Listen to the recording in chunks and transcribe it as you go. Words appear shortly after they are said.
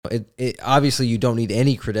It obviously you don't need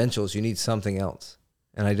any credentials. You need something else,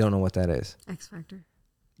 and I don't know what that is. X Factor.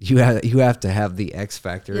 You have to have the X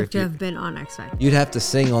Factor. You have to have been on X Factor. You'd have to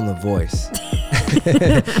sing on The Voice.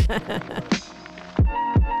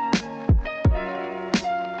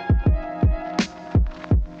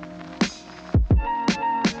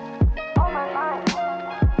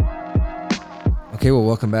 Okay, well,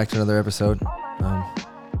 welcome back to another episode.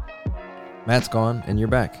 Matt's gone, and you're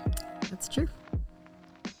back. That's true.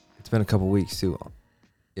 It's been a couple weeks, too.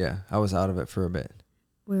 Yeah, I was out of it for a bit.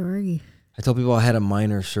 Where were you? I told people I had a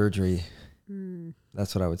minor surgery.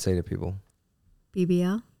 That's what I would say to people.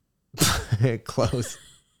 BBL? Close.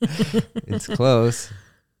 It's close.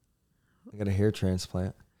 I got a hair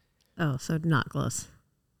transplant. Oh, so not close.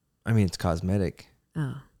 I mean, it's cosmetic.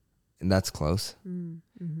 Oh. And that's close.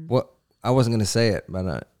 Mm-hmm. Well, I wasn't going to say it,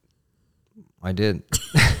 but I did.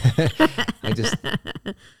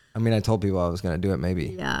 I told people I was going to do it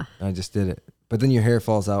maybe. Yeah. And I just did it. But then your hair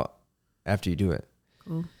falls out after you do it.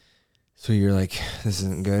 Cool. So you're like, this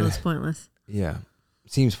isn't good. It's pointless. Yeah.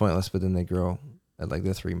 Seems pointless, but then they grow at like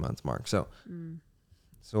the 3-month mark. So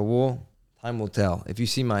time will tell. If you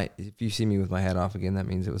see me with my head off again, that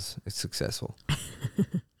means it's successful.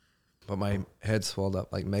 But my head swelled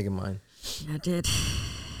up like Megamind. Yeah, it did.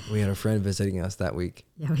 We had a friend visiting us that week.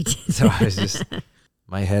 Yeah, we did. So I was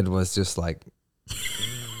my head was just like,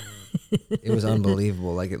 it was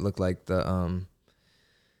unbelievable. Like it looked like I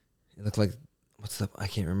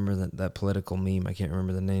can't remember that political meme. I can't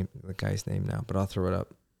remember the guy's name now, but I'll throw it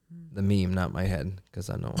up. The meme, not my head, because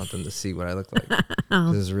I don't want them to see what I look like.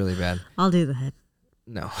 This is really bad. I'll do the head.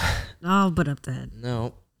 No. I'll put up the head.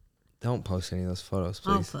 No. Don't post any of those photos,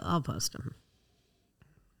 please. I'll post them.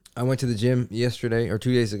 I went to the gym yesterday or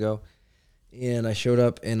 2 days ago, and I showed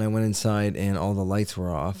up and I went inside and all the lights were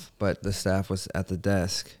off, but the staff was at the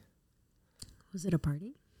desk. Was it a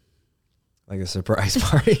party? Like a surprise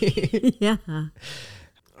party. Yeah.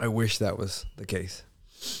 I wish that was the case.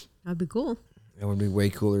 That'd be cool. It would be way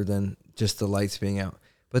cooler than just the lights being out.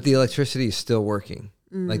 But the electricity is still working.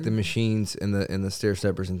 Like the machines and the stair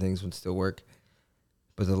steppers and things would still work.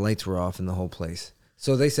 But the lights were off in the whole place.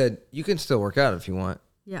 So they said, you can still work out if you want.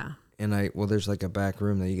 Yeah. And there's like a back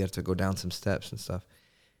room that you have to go down some steps and stuff.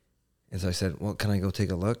 And so I said, well, can I go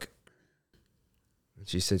take a look? And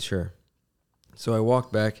she said, sure. So I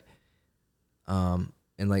walked back and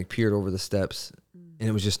like peered over the steps, and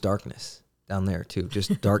it was just darkness down there too,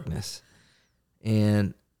 just darkness.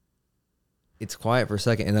 And it's quiet for a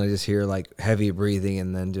second, and then I just hear like heavy breathing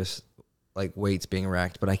and then just like weights being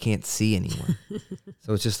racked, but I can't see anyone.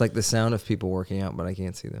 So it's just like the sound of people working out, but I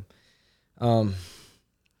can't see them.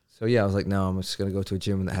 So yeah, I was like, no, I'm just going to go to a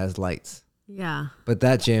gym that has lights. Yeah. But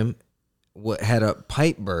that gym had a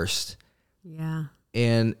pipe burst. Yeah.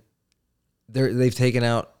 And they've taken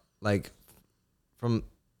out like from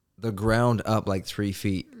the ground up like 3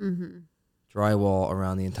 feet drywall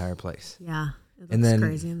around the entire place. Yeah. It looks and then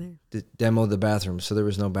crazy in there. Demoed the bathrooms, so there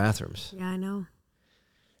was no bathrooms. Yeah, I know.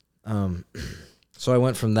 So I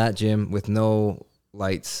went from that gym with no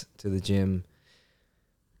lights to the gym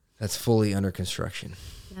that's fully under construction.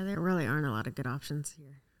 Yeah, there really aren't a lot of good options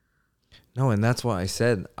here. No, and that's why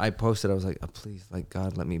I posted, I was like, oh, please, like,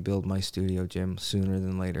 God, let me build my studio gym sooner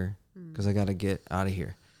than later, because I got to get out of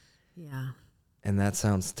here. Yeah. And that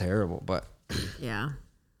sounds terrible, but yeah,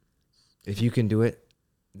 if you can do it,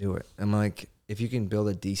 do it. I'm like, if you can build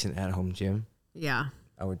a decent at-home gym, yeah,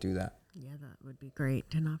 I would do that. Yeah, that would be great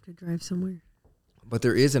to not have to drive somewhere. But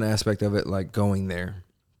there is an aspect of it, like going there,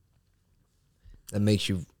 that makes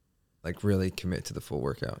you like really commit to the full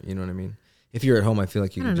workout. You know what I mean? If you're at home, I feel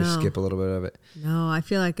like you can just skip a little bit of it. No, I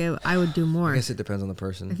feel like I would do more. I guess it depends on the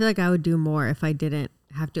person. I feel like I would do more if I didn't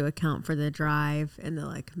have to account for the drive and the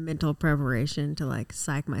like mental preparation to like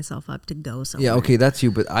psych myself up to go somewhere. Yeah, okay, that's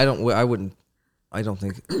you, but I don't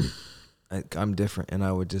think I'm different, and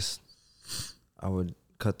I would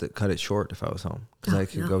cut it short if I was home, because I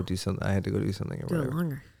could go do something. I had to go do something or do whatever. it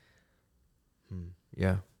longer.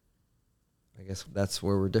 Yeah, I guess that's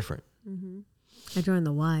where we're different. I joined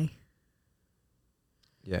the Y.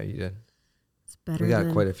 Yeah, you did. It's better. We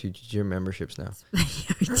got quite a few gym memberships now.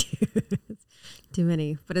 Yeah, we do. Too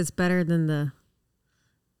many, but it's better than the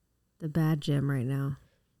bad gym right now.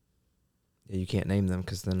 Yeah, you can't name them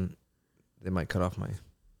because then they might cut off my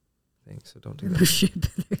thing. So don't do that. Membership.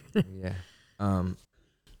 Yeah.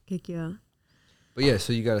 Kick you out. But yeah,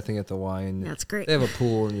 so you got to think at the Y, and that's great. They have a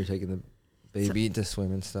pool, and you're taking the baby to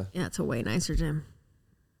swim and stuff. Yeah, it's a way nicer gym.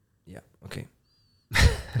 Yeah. Okay.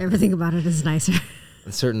 Everything about it is nicer.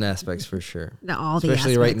 In certain aspects, for sure. All the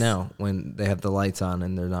Especially right aspects. now when they have the lights on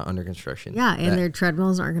and they're not under construction. Yeah, and their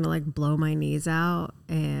treadmills aren't going to like blow my knees out,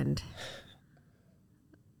 and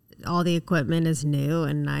all the equipment is new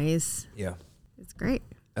and nice. Yeah. It's great.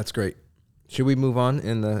 That's great. Should we move on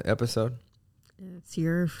in the episode? It's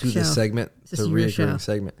your to show. the segment, It's to just a your show. reoccurring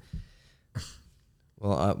segment.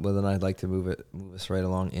 Well, then I'd like to move us right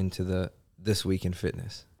along into the This Week in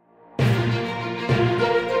Fitness.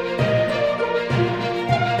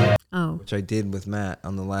 Oh. Which I did with Matt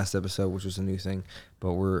on the last episode, which was a new thing, but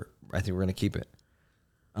I think we're going to keep it.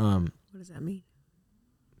 What does that mean?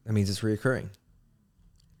 That means it's reoccurring.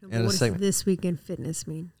 What does This Week in Fitness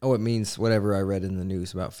mean? Oh, it means whatever I read in the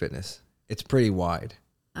news about fitness. It's pretty wide.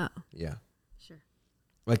 Oh. Yeah. Sure.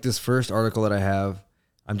 Like this first article that I have,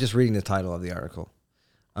 I'm just reading the title of the article.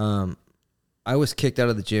 I was kicked out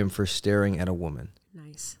of the gym for staring at a woman.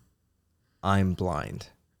 Nice. I'm blind.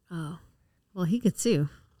 Oh. Well, he could sue.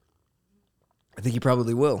 I think he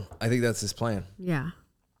probably will. I think that's his plan. Yeah.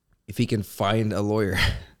 If he can find a lawyer.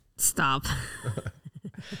 Stop.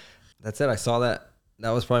 That's it. I saw that.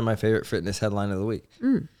 That was probably my favorite fitness headline of the week.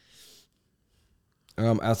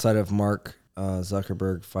 Outside of Mark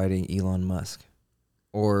Zuckerberg fighting Elon Musk,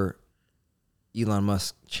 or Elon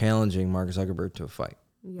Musk challenging Mark Zuckerberg to a fight.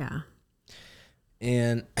 Yeah.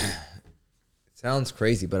 And it sounds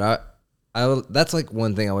crazy, but that's like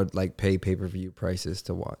one thing I would like pay pay-per-view prices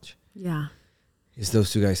to watch. Yeah. Is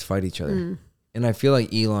those two guys fight each other. And I feel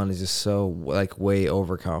like Elon is just so like way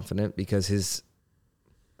overconfident because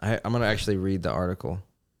I'm going to actually read the article.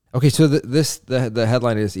 Okay, so the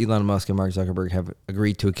headline is Elon Musk and Mark Zuckerberg have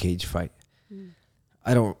agreed to a cage fight.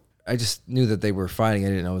 I just knew that they were fighting. I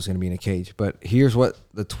didn't know it was going to be in a cage. But here's what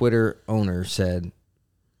the Twitter owner said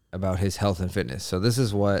about his health and fitness. So this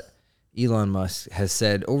is what Elon Musk has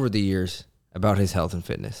said over the years about his health and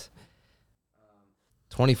fitness.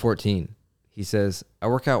 2014, he says, I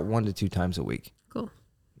work out 1 to 2 times a week. Cool.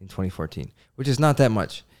 In 2014, which is not that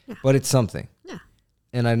much, but it's something. Yeah.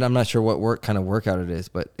 And I'm not sure what kind of workout it is,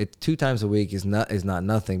 but 2 times a week is not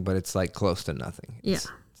nothing, but it's like close to nothing.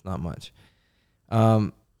 It's not much.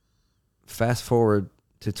 Fast forward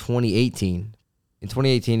to 2018. In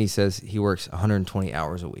 2018, he says he works 120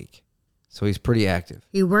 hours a week. So he's pretty active.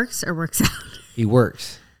 He works or works out? He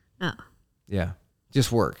works. Oh. Yeah.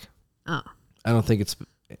 Just work. Oh. I don't think it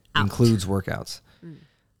includes workouts.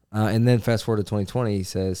 And then fast forward to 2020, he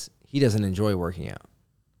says he doesn't enjoy working out.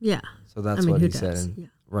 Yeah. So that's what he said.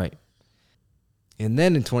 Right. And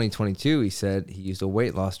then in 2022, he said he used a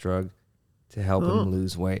weight loss drug to help him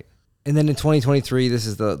lose weight. And then in 2023, this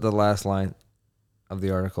is the last line of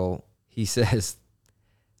the article. He says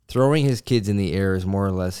throwing his kids in the air is more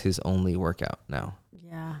or less his only workout now.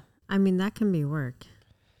 Yeah. I mean, that can be work.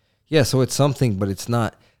 Yeah, so it's something, but it's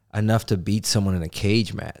not enough to beat someone in a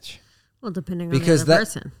cage match. Well, depending on the other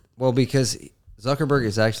person. Well, because Zuckerberg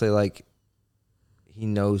is actually like, he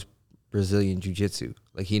knows Brazilian jiu-jitsu.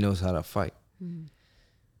 Like, he knows how to fight.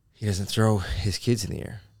 He doesn't throw his kids in the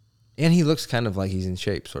air. And he looks kind of like he's in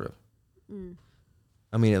shape, sort of.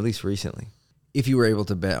 I mean, at least recently. If you were able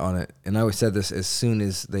to bet on it, and I always said this as soon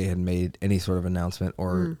as they had made any sort of announcement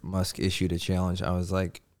or Musk issued a challenge, I was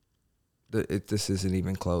like, this isn't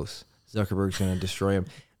even close. Zuckerberg's going to destroy him.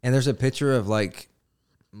 And there's a picture of like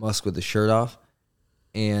Musk with the shirt off,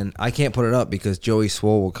 and I can't put it up because Joey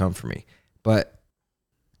Swole will come for me.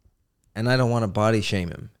 And I don't want to body shame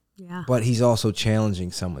him. Yeah. But he's also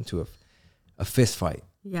challenging someone to a fist fight.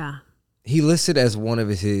 Yeah. He listed as one of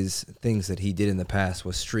his things that he did in the past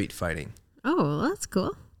was street fighting. Oh, well, that's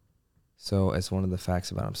cool. So as one of the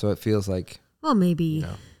facts about him. So it feels like, well, maybe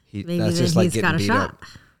that's just like getting beat shot. up.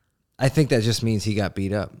 I think that just means he got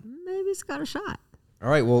beat up. Maybe he's got a shot. All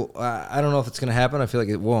right. Well, I don't know if it's going to happen. I feel like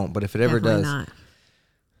it won't. But if it ever Definitely does, not.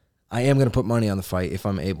 I am going to put money on the fight if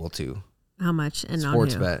I'm able to. How much? And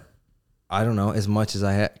sports bet. I don't know, as much as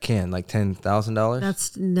I can, like $10,000.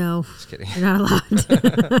 That's no. Just kidding. You're not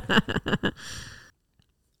allowed.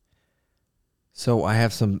 So I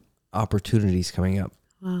have some opportunities coming up.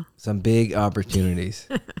 Wow. Some big opportunities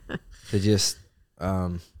to just,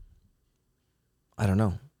 I don't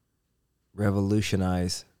know,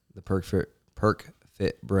 revolutionize the Perk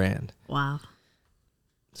Fit brand. Wow.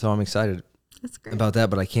 So I'm excited about that,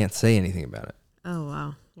 but I can't say anything about it. Oh,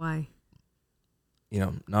 wow. Why?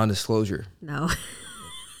 Non-disclosure. No.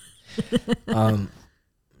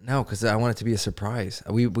 No, because I want it to be a surprise.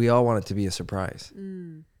 We all want it to be a surprise.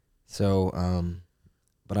 So,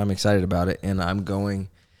 but I'm excited about it, and I'm going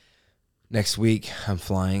next week. I'm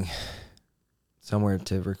flying somewhere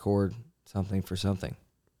to record something for something.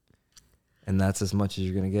 And that's as much as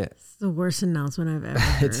you're going to get. It's the worst announcement I've ever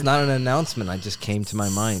heard. It's not an announcement. I just came to my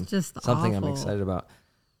mind. It's just something awful. I'm excited about.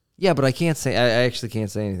 Yeah, but I can't say, I actually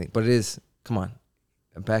can't say anything. But it is, come on,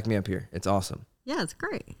 back me up here. It's awesome. Yeah, it's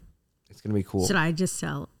great. It's going to be cool. Should I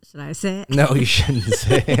say it? No, you shouldn't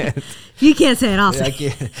say it. You can't say it, I'll say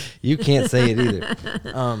it. You can't say it either.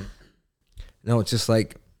 No, it's just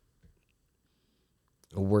like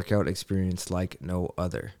a workout experience like no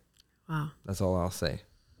other. Wow. That's all I'll say.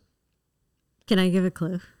 Can I give a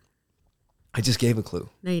clue? I just gave a clue.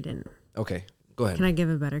 No, you didn't. Okay, go ahead. Can I give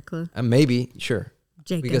a better clue? Maybe, sure.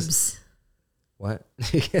 Jacobs. What?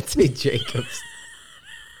 You can't say Jacobs.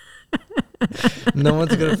 No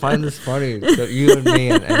one's going to find this funny except you and me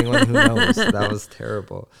and anyone who knows. That was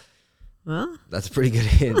terrible. Well, that's a pretty good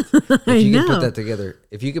hint. If you can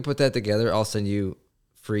put that together, I'll send you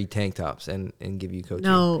free tank tops and give you coaching.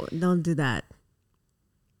 No, don't do that.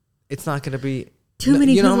 It's not going to be too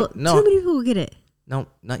many people. Too many people will get it. No,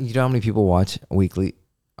 not you know how many people watch our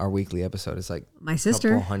weekly episode? It's like my sister.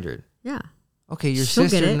 A couple hundred. Yeah. Okay, your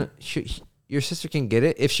sister. Your sister can get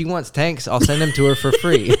it. If she wants tanks, I'll send them to her for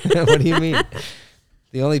free. What do you mean?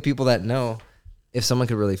 The only people that know, if someone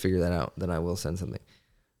could really figure that out, then I will send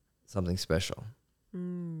something special.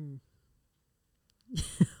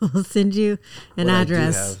 We'll send you an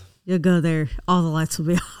address. You'll go there. All the lights will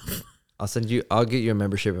be off. I'll get you a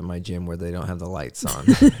membership at my gym where they don't have the lights on.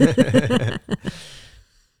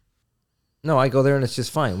 No, I go there and it's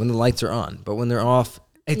just fine when the lights are on. But when they're off,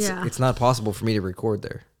 it's not possible for me to record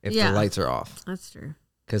there if the lights are off. That's true.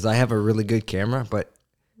 Because I have a really good camera, but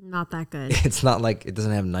not that good. It's not like it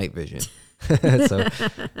doesn't have night vision. So,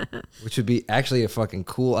 which would be actually a fucking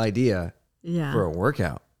cool idea for a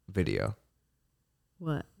workout video.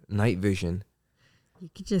 What? Night vision. You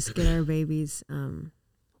could just get our baby's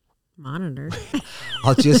monitor.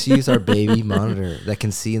 I'll just use our baby monitor that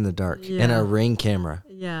can see in the dark and a Ring camera.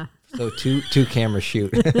 Yeah. So two cameras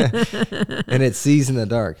shoot, and it sees in the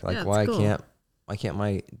dark. Like why can't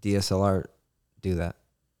my DSLR do that?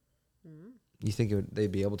 Mm-hmm. You think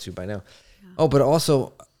they'd be able to by now? Yeah. Oh, but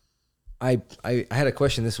also, I had a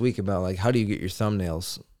question this week about like how do you get your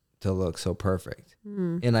thumbnails to look so perfect?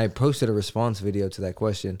 Mm-hmm. And I posted a response video to that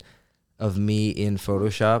question of me in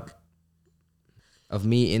Photoshop.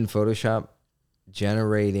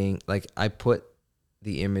 Generating, like I put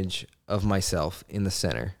the image of myself in the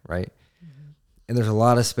center, right? Mm-hmm. And there's a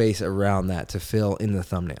lot of space around that to fill in the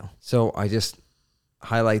thumbnail. So I just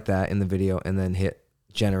highlight that in the video and then hit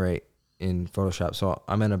generate in Photoshop. So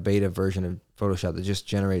I'm in a beta version of Photoshop that just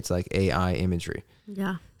generates like AI imagery.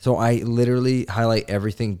 Yeah. So I literally highlight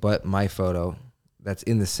everything but my photo that's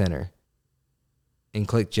in the center and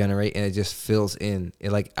click generate, and it just fills in.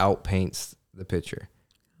 It like outpaints the picture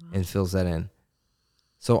and fills that in.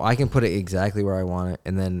 So I can put it exactly where I want it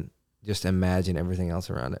and then just imagine everything else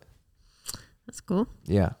around it. That's cool.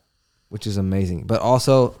 Yeah, which is amazing. But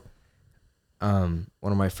also, one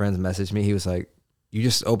of my friends messaged me. He was like, you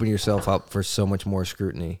just open yourself up for so much more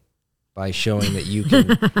scrutiny by showing that you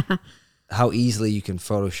can, how easily you can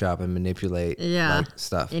Photoshop and manipulate like,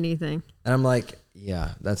 stuff. Anything. And I'm like,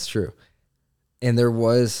 yeah, that's true. And there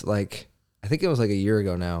was like, I think it was like a year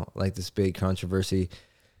ago now, like this big controversy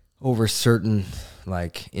over certain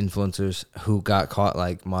like influencers who got caught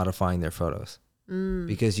like modifying their photos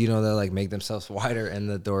because they like make themselves wider and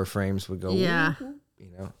the door frames would go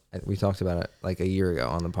we talked about it like a year ago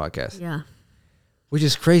on the podcast, which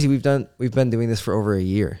is crazy. We've been doing this for over a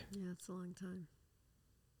year. It's a long time.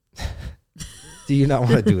 Do you not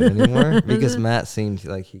want to do it anymore? Because Matt seemed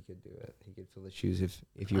like he could do it. He could fill the shoes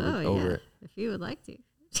if you were over it. If you would like to.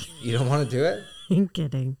 You don't want to do it? I'm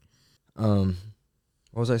kidding.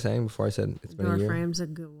 What was I saying before I said it's been a year? Door frames are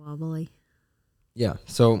good wobbly. Yeah.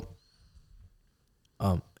 So,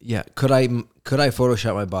 could I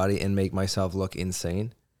Photoshop my body and make myself look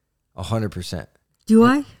insane? 100%. Do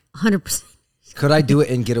I? 100%. Could I do it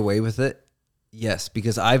and get away with it? Yes,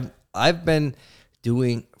 because I've been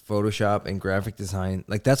doing Photoshop and graphic design.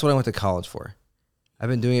 Like that's what I went to college for. I've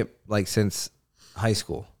been doing it like since high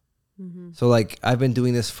school. Mm-hmm. So like I've been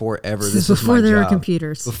doing this forever. This was before my there job. were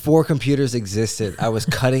computers. Before computers existed, I was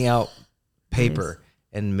cutting out paper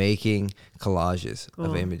and making collages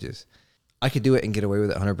of images. I could do it and get away with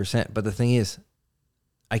it 100%. But the thing is,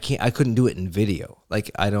 I couldn't do it in video. Like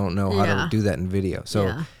I don't know how to do that in video.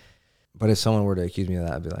 So, but if someone were to accuse me of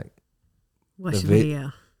that, I'd be like, watch the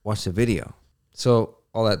video. Watch the video. So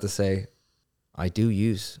all that to say, I do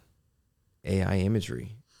use AI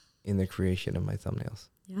imagery in the creation of my thumbnails.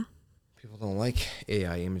 Yeah. People don't like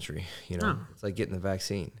AI imagery, It's like getting the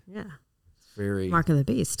vaccine. Yeah. It's very mark of the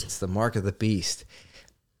beast. It's the mark of the beast.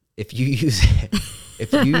 If you use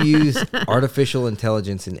If you use artificial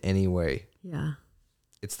intelligence in any way, Yeah.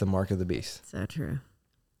 it's the mark of the beast. So true.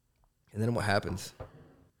 And then what happens?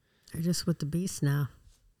 They're just with the beast now.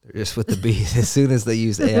 They're just with the beast. As soon as they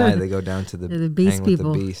use AI, they go down to They're the beast hang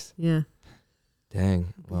people. with the beast. Yeah.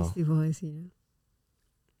 Dang. Well, Beastie Boys, you know.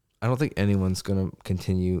 I don't think anyone's going to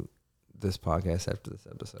continue this podcast after this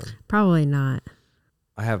episode. Probably not.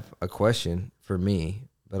 I have a question for me,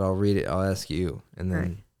 but I'll read it. I'll ask you, and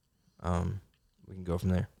then we can go from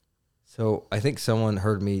there. So I think someone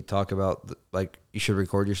heard me talk about, like, you should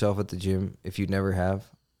record yourself at the gym if you never have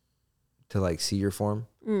to, like, see your form.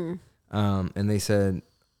 And they said,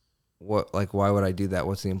 why would I do that?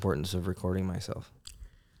 What's the importance of recording myself?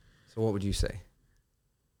 So what would you say?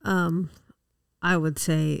 I would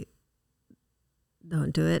say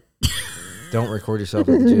don't do it. Don't record yourself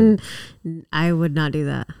at the gym. I would not do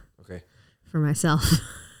that. Okay. For myself.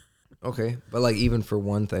 Okay. But like even for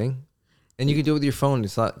one thing, and you can do it with your phone.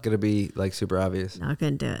 It's not going to be like super obvious. No, I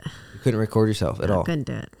couldn't do it. You couldn't record yourself at all. I couldn't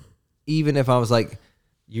do it. Even if I was like,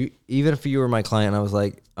 even if you were my client, I was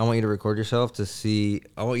like, I want you to record yourself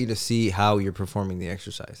I want you to see how you're performing the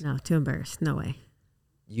exercise. No, too embarrassed. No way.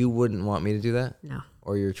 You wouldn't want me to do that? No.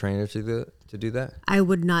 Or your trainer to do that? I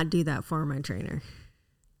would not do that for my trainer.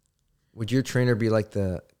 Would your trainer be like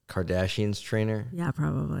the Kardashians trainer? Yeah,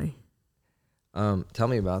 probably. Tell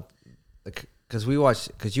me about because you watch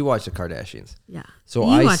the Kardashians. Yeah. So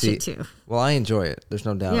you I watch see it too. Well, I enjoy it. There's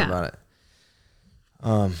no doubt about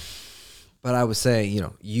it. But I would say,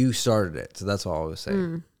 you started it, so that's all I was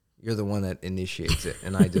saying. You're the one that initiates it,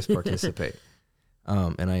 and I just participate.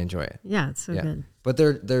 And I enjoy it. Yeah, it's so good. But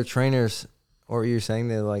they're trainers. What were you saying?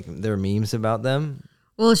 They're memes about them.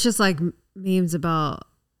 Well, it's just like memes about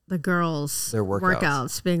the girls' Their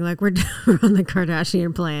workouts being like, we're on the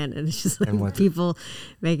Kardashian plan, and it's just like people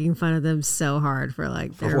making fun of them so hard for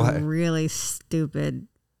like their really stupid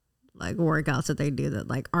like workouts that they do that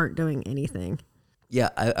like aren't doing anything. Yeah,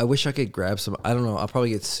 I wish I could grab some. I don't know. I'll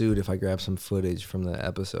probably get sued if I grab some footage from the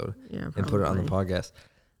episode and put it on the podcast.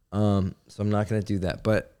 So I'm not going to do that.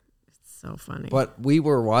 But it's so funny. But we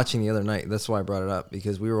were watching the other night. That's why I brought it up,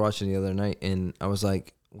 because we were watching the other night, and I was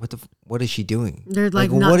like, what is she doing? They're like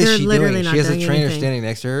what is she doing? She has a trainer standing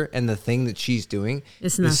next to her, and the thing that she's doing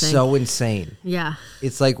is so insane. Yeah.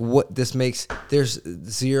 It's like there's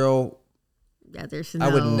zero. Yeah, I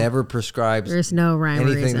would never prescribe there's no rhyme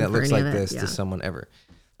anything that looks like this to someone ever.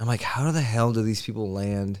 I'm like, how the hell do these people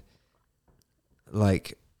land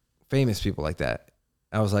like famous people like that?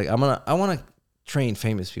 I was like, I want to train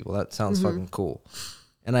famous people. That sounds fucking cool.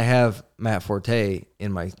 And I have Matt Forte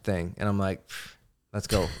in my thing, and I'm like, let's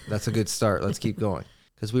go. That's a good start. Let's keep going.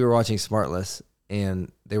 Because we were watching Smartless, and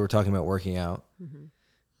they were talking about working out,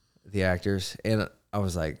 the actors, and I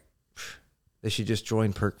was like, they should just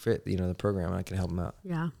join PerkFit, the program, and I can help them out.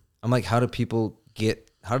 Yeah. I'm like, how do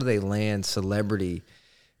they land celebrity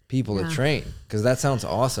people to train? Because that sounds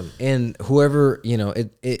awesome. And whoever,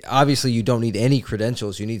 it obviously you don't need any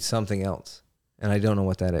credentials. You need something else. And I don't know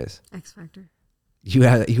what that is. X Factor. You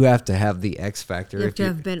have to have the X Factor. You have to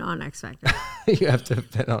have been on X Factor. You have to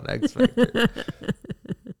have been on X Factor.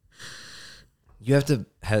 You have to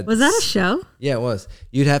have. Was that a show? Yeah, it was.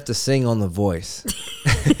 You'd have to sing on The Voice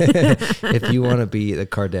if you want to be the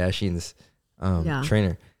Kardashians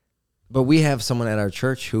trainer. But we have someone at our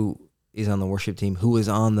church who is on the worship team who is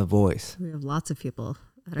on The Voice. We have lots of people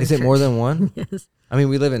at our Is it church. more than one? Yes. I mean,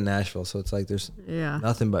 we live in Nashville, so it's like there's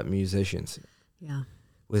nothing but musicians. Yeah.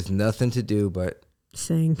 With nothing to do but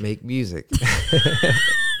sing, make music.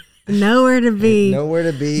 Nowhere to be.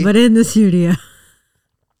 Nowhere to be. But in the studio.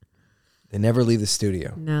 They never leave the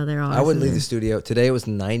studio. No, they're always. I wouldn't leave the studio. Today it was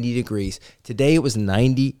 90 degrees. Today it was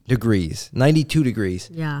 90 degrees, 92 degrees.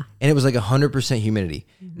 Yeah. And it was like 100% humidity.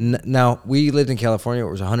 Now, we lived in California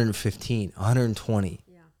where it was 115, 120.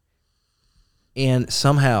 Yeah. And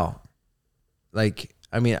somehow,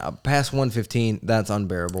 past 115, that's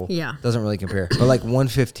unbearable. Yeah. Doesn't really compare. But like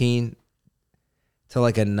 115 to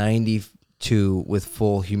like a 92 with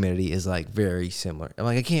full humidity is like very similar. I'm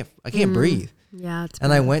like, I can't breathe. Yeah.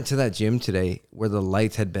 And I went to that gym today where the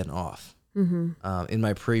lights had been off in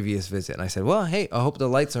my previous visit. And I said, well, hey, I hope the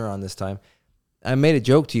lights are on this time. I made a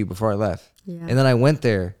joke to you before I left. Yeah. And then I went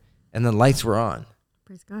there and the lights were on.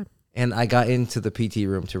 Praise God. And I got into the PT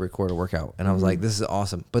room to record a workout. And I was like, this is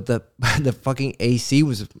awesome. But the fucking AC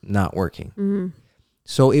was not working.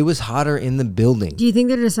 So it was hotter in the building. Do you think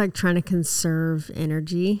they're just like trying to conserve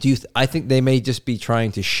energy? I think they may just be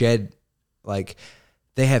trying to shed, like,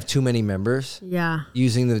 they have too many members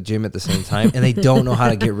using the gym at the same time, and they don't know how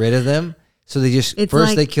to get rid of them. So they just,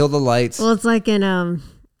 they kill the lights. Well, it's like in, I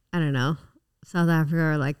don't know, South Africa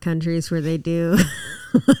or like countries where they do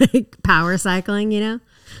like power cycling,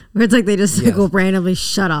 where it's like they just like will randomly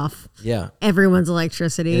shut off everyone's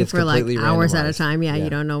electricity for like hours at a time. Yeah, you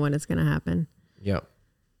don't know when it's going to happen. Yep.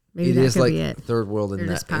 Maybe that could be it. Third world in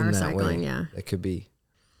that power cycling, way. It could be.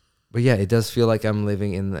 But yeah, it does feel like I'm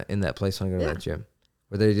living in that place when I go to that gym,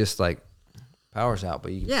 where they just like power's out,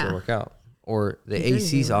 but you can still work out, or the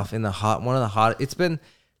AC's off in the hot. One of the hot.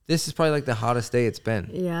 This is probably like the hottest day it's been.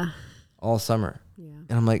 Yeah. All summer. Yeah.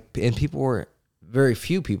 And I'm like, and very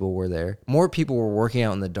few people were there. More people were working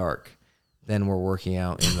out in the dark than were working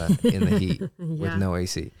out in the heat with no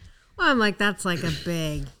AC. Well, I'm like, that's like a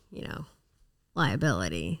big,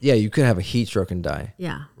 liability. Yeah, you could have a heat stroke and die.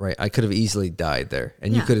 Yeah. Right. I could have easily died there,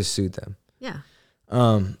 and you could have sued them. Yeah.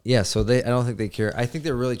 Yeah. So I don't think they care. I think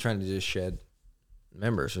they're really trying to just shed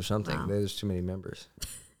members or something. Wow. There's too many members,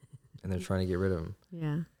 and they're trying to get rid of them.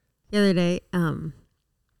 Yeah. The other day,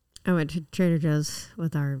 I went to Trader Joe's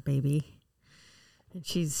with our baby, and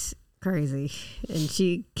she's crazy, and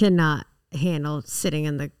she cannot handle sitting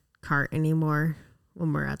in the cart anymore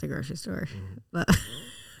when we're at the grocery store. But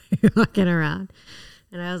you're walking around,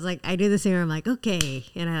 and I was like, I do the same. I'm like, okay,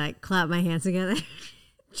 and I like clap my hands together.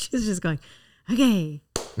 She's just going, okay,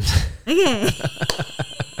 okay.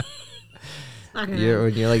 When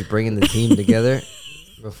you're like bringing the team together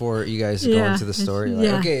before you guys go into the store, you're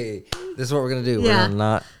like, okay, this is what we're gonna do. We're gonna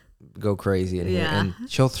not go crazy in here. And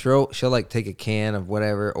she'll like take a can of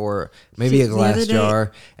whatever, or maybe a glass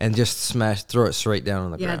jar, and just throw it straight down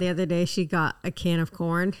on the ground. Yeah, the other day she got a can of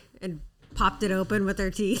corn and popped it open with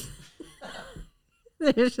her teeth.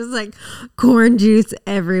 There's just like corn juice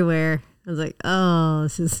everywhere. I was like, oh,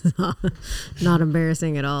 this is not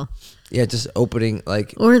embarrassing at all. Yeah, just opening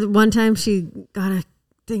like. Or one time she got a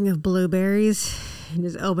thing of blueberries and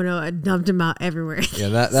just opened it and dumped them out everywhere. Yeah,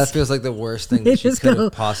 that feels like the worst thing that she could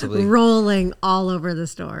have possibly. Rolling all over the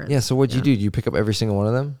store. Yeah, so what'd you do? Did you pick up every single one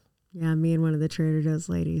of them? Yeah, me and one of the Trader Joe's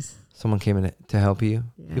ladies. Someone came in to help you?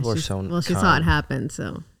 Yeah, people are so kind. Well, she saw it happen,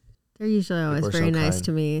 so they're usually always very nice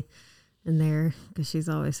to me in there, because she's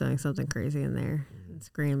always doing something crazy in there.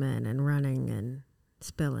 Screaming and running and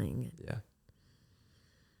spilling. Yeah.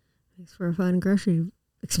 Makes for a fun grocery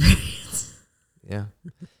experience. Yeah.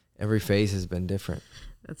 Every phase has been different.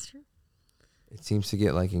 That's true. It seems to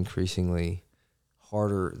get like increasingly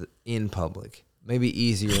harder in public. Maybe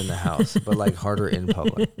easier in the house, but like harder in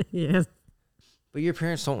public. Yes. But your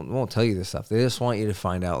parents won't tell you this stuff. They just want you to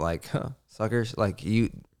find out, like, suckers, like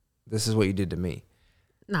this is what you did to me.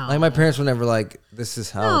 No, like my parents were never like, this is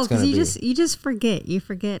how it's gonna be. You just forget. You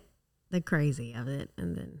forget the crazy of it,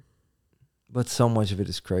 and then. But so much of it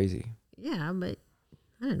is crazy. Yeah, but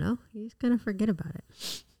I don't know. You just gonna forget about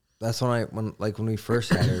it. That's when we first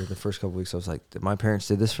had her, the first couple weeks, I was like, my parents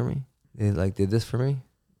did this for me. They did this for me,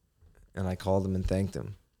 and I called them and thanked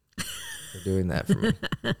them for doing that for me.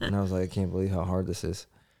 And I was like, I can't believe how hard this is.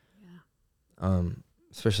 Yeah.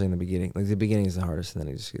 Especially in the beginning. Like the beginning is the hardest, and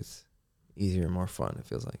then it just gets easier and more fun, it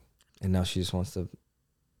feels like. And now she just wants to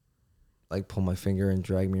like pull my finger and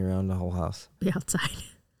drag me around the whole house. Be outside.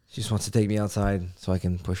 She just wants to take me outside so I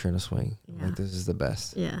can push her in a swing. Yeah. Like, this is the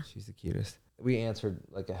best. Yeah. She's the cutest. We answered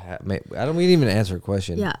like we didn't even answer a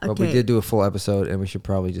question. Yeah, okay. But we did do a full episode, and we should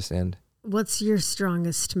probably just end. What's your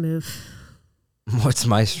strongest move? What's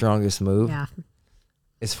my strongest move? Yeah.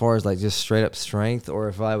 As far as like just straight up strength, or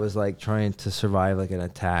if I was like trying to survive like an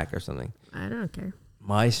attack or something. I don't care.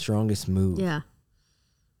 My strongest move. Yeah.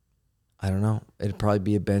 I don't know. It'd probably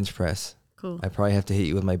be a bench press. Cool. I probably have to hit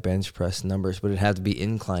you with my bench press numbers, but it'd have to be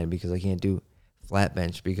inclined because I can't do flat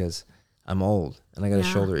bench because I'm old and I got a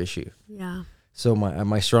shoulder issue. Yeah. So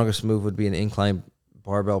my strongest move would be an incline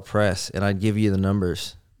barbell press, and I'd give you the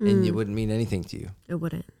numbers, and it wouldn't mean anything to you. It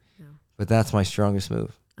wouldn't. No. But that's my strongest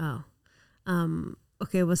move. Oh.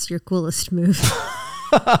 Okay, what's your coolest move?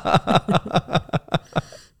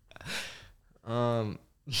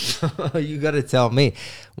 You got to tell me.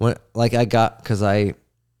 Because I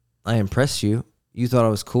impressed you. You thought I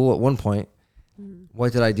was cool at one point.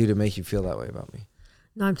 What did I do to make you feel that way about me?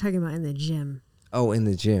 No, I'm talking about in the gym. Oh, in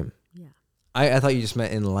the gym. Yeah. I thought you just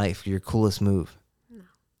meant in life, your coolest move. No.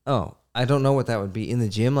 Oh, I don't know what that would be. In the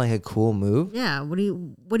gym, like a cool move? Yeah. What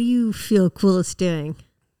do you feel coolest doing?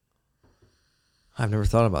 I've never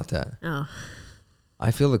thought about that. Oh.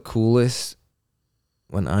 I feel the coolest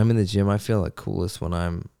when I'm in the gym. I feel the coolest when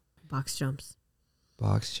I'm box jumps.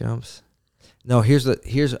 Box jumps? No, I used to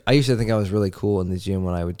think I was really cool in the gym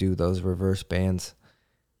when I would do those reverse bands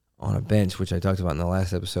on a bench, which I talked about in the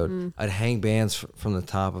last episode. I'd hang bands from the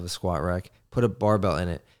top of a squat rack, put a barbell in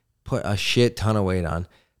it, put a shit ton of weight on,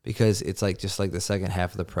 because it's like just like the second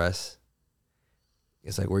half of the press.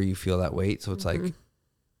 It's like where you feel that weight. So it's like,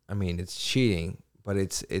 I mean, it's cheating, but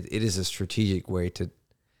it is a strategic way to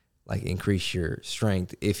like increase your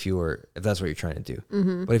strength if that's what you're trying to do.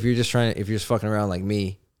 Mm-hmm. But if you're just fucking around like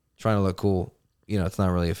me, trying to look cool, it's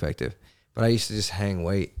not really effective. But I used to just hang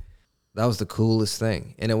weight. That was the coolest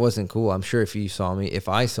thing. And it wasn't cool. I'm sure if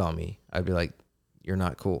I saw me, I'd be like, you're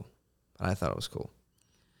not cool. But I thought it was cool.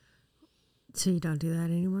 So you don't do that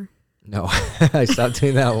anymore? No, I stopped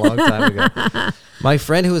doing that a long time ago. My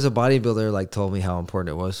friend who was a bodybuilder like told me how important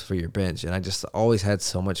it was for your bench. And I just always had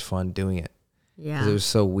so much fun doing it. Yeah. Because it was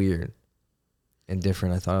so weird and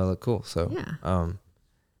different. I thought it looked cool. So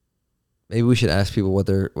maybe we should ask people what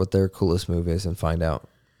their coolest move is and find out.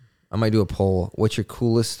 I might do a poll. What's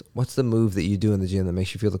the move that you do in the gym that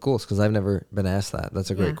makes you feel the coolest? Because I've never been asked that. That's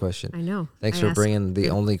a great question. I know. Thanks for bringing the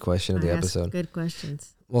only question of the episode. Good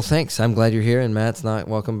questions. Well, thanks. I'm glad you're here, and Matt's not.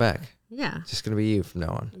 Welcome back. Yeah. It's just going to be you from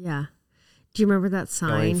now on. Yeah. Do you remember that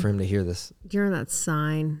sign? I'm waiting for him to hear this. Do you remember that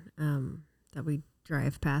sign that we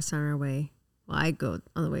drive past on our way? Well, I go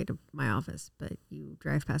on the way to my office, but you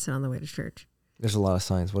drive past it on the way to church. There's a lot of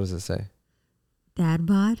signs. What does it say? Dad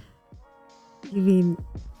bod? You mean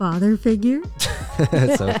father figure?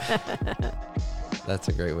 So, that's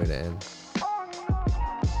a great way to end.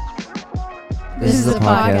 This is a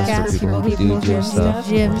podcast for people who do gym stuff,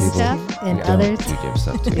 and others do gym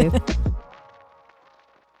stuff too.